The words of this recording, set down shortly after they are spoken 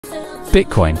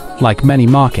Bitcoin, like many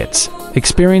markets,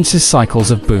 experiences cycles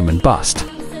of boom and bust.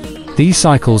 These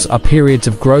cycles are periods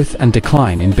of growth and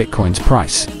decline in Bitcoin's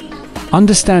price.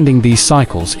 Understanding these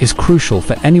cycles is crucial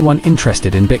for anyone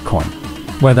interested in Bitcoin,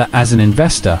 whether as an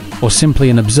investor or simply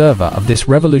an observer of this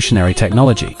revolutionary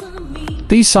technology.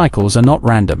 These cycles are not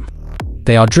random.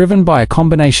 They are driven by a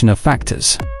combination of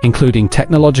factors, including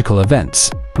technological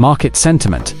events, market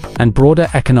sentiment, and broader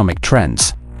economic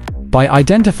trends. By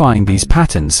identifying these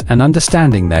patterns and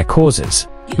understanding their causes,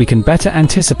 we can better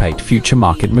anticipate future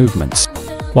market movements.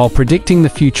 While predicting the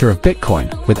future of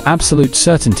Bitcoin with absolute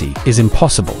certainty is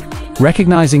impossible,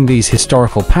 recognizing these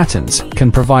historical patterns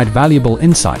can provide valuable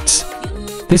insights.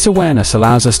 This awareness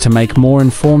allows us to make more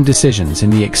informed decisions in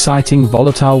the exciting,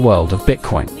 volatile world of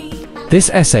Bitcoin. This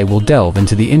essay will delve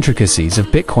into the intricacies of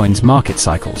Bitcoin's market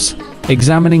cycles,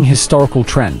 examining historical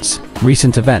trends,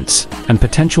 recent events, and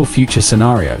potential future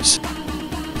scenarios.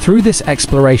 Through this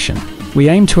exploration, we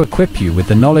aim to equip you with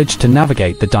the knowledge to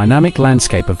navigate the dynamic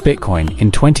landscape of Bitcoin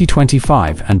in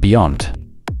 2025 and beyond.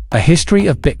 A history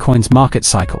of Bitcoin's market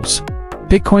cycles.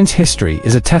 Bitcoin's history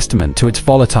is a testament to its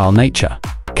volatile nature,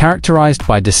 characterized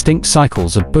by distinct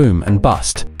cycles of boom and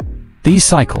bust. These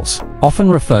cycles, often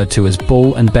referred to as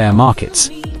bull and bear markets,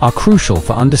 are crucial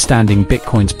for understanding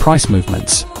Bitcoin's price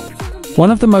movements. One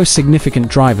of the most significant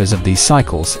drivers of these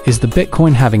cycles is the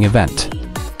Bitcoin halving event.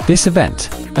 This event,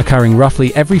 occurring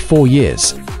roughly every 4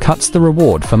 years, cuts the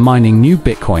reward for mining new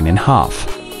Bitcoin in half.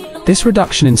 This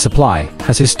reduction in supply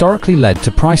has historically led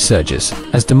to price surges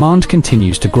as demand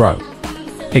continues to grow.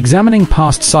 Examining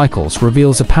past cycles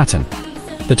reveals a pattern.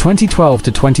 The 2012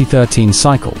 to 2013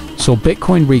 cycle saw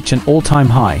Bitcoin reach an all-time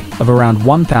high of around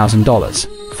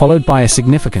 $1,000, followed by a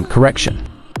significant correction.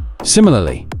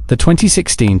 Similarly, the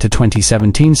 2016 to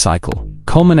 2017 cycle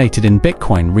culminated in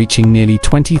Bitcoin reaching nearly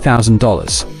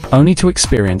 $20,000, only to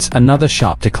experience another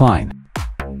sharp decline.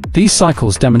 These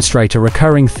cycles demonstrate a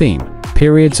recurring theme: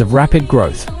 periods of rapid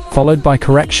growth, followed by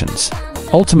corrections,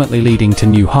 ultimately leading to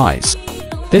new highs.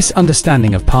 This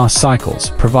understanding of past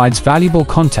cycles provides valuable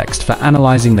context for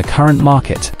analyzing the current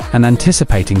market and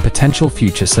anticipating potential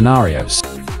future scenarios.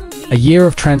 A year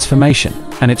of transformation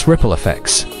and its ripple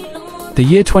effects. The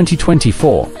year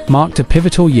 2024 marked a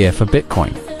pivotal year for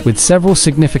Bitcoin, with several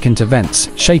significant events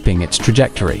shaping its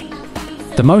trajectory.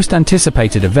 The most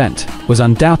anticipated event was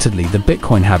undoubtedly the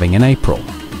Bitcoin halving in April,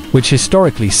 which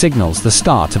historically signals the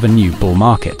start of a new bull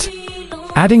market.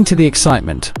 Adding to the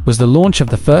excitement was the launch of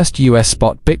the first US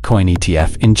spot Bitcoin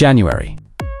ETF in January.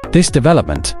 This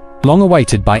development, long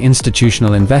awaited by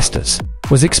institutional investors,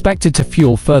 was expected to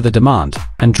fuel further demand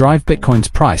and drive Bitcoin's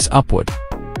price upward.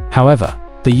 However,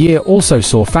 the year also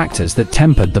saw factors that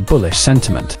tempered the bullish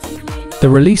sentiment. The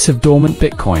release of dormant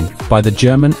Bitcoin by the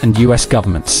German and US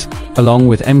governments, along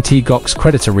with Mt. Gox's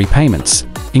creditor repayments,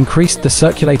 increased the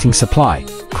circulating supply,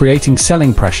 creating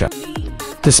selling pressure.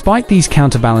 Despite these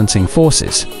counterbalancing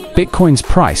forces, Bitcoin's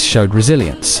price showed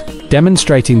resilience,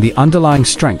 demonstrating the underlying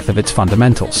strength of its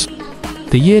fundamentals.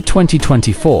 The year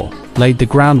 2024 laid the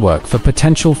groundwork for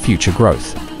potential future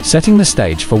growth, setting the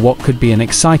stage for what could be an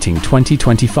exciting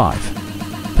 2025.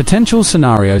 Potential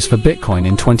scenarios for Bitcoin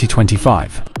in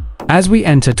 2025. As we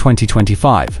enter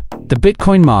 2025, the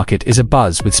Bitcoin market is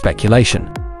abuzz with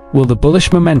speculation. Will the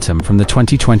bullish momentum from the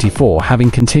 2024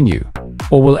 halving continue,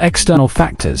 or will external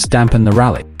factors dampen the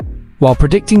rally? While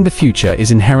predicting the future is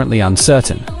inherently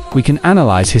uncertain, we can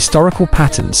analyze historical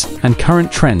patterns and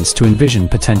current trends to envision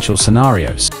potential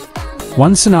scenarios.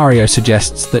 One scenario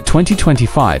suggests that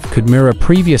 2025 could mirror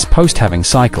previous post-halving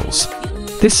cycles.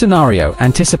 This scenario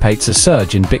anticipates a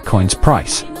surge in Bitcoin's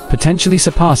price, potentially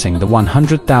surpassing the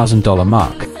 $100,000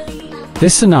 mark.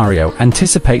 This scenario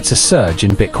anticipates a surge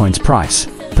in Bitcoin's price,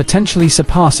 potentially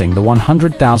surpassing the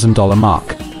 $100,000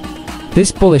 mark.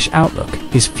 This bullish outlook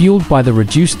is fueled by the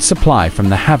reduced supply from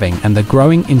the halving and the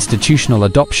growing institutional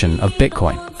adoption of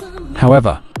Bitcoin.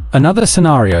 However, another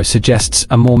scenario suggests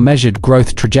a more measured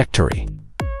growth trajectory.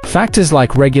 Factors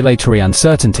like regulatory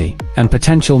uncertainty and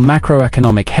potential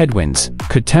macroeconomic headwinds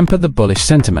could temper the bullish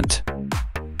sentiment.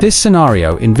 This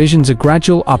scenario envisions a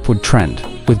gradual upward trend,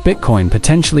 with Bitcoin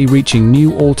potentially reaching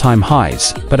new all-time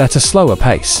highs, but at a slower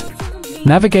pace.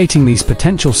 Navigating these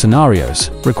potential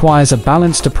scenarios requires a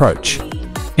balanced approach.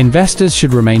 Investors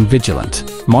should remain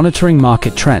vigilant, monitoring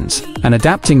market trends and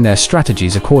adapting their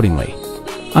strategies accordingly.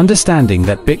 Understanding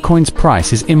that Bitcoin's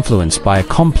price is influenced by a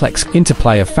complex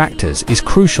interplay of factors is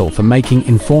crucial for making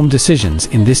informed decisions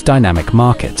in this dynamic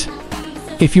market.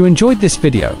 If you enjoyed this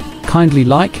video, kindly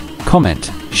like, comment,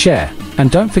 share,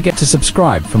 and don't forget to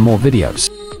subscribe for more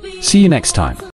videos. See you next time.